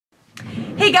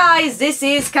Hey guys, this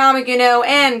is Comic Uno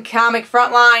and Comic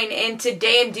Frontline, and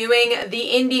today I'm doing the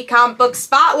Indie Comic Book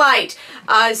Spotlight.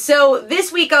 So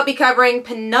this week I'll be covering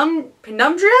Penumbra?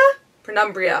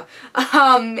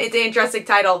 It's an interesting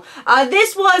title.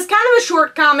 This was kind of a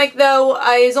short comic though.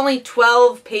 It's only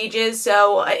 12 pages,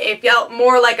 so it felt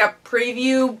more like a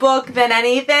preview book than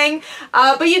anything.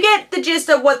 But you get the gist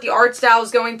of what the art style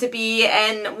is going to be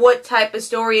and what type of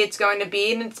story it's going to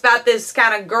be. And it's about this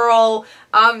kind of girl,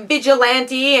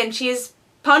 vigilante, and she's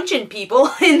punching people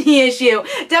in the issue.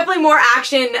 Definitely more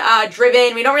action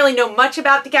driven. We don't really know much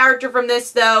about the character from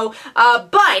this though,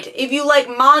 but if you like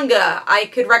manga, I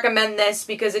could recommend this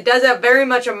because it does have very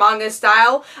much a manga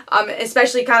style,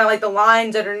 especially kind of like the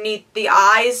lines underneath the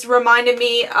eyes reminded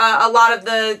me a lot of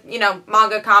the,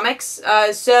 manga comics.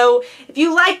 So if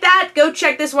you like that, go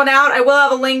check this one out. I will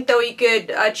have a link though you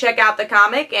could check out the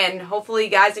comic, and hopefully you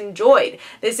guys enjoyed.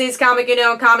 This is Comic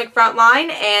Uno and Comic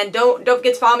Frontline, and don't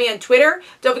forget to follow me on Twitter.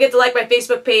 Don't forget to like my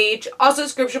Facebook page. Also,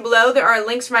 description below, there are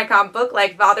links for my comic book,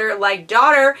 Like Father, Like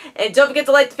Daughter. And don't forget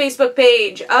to like the Facebook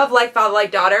page of Like Father,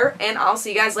 Like Daughter. And I'll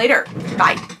see you guys later.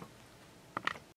 Bye.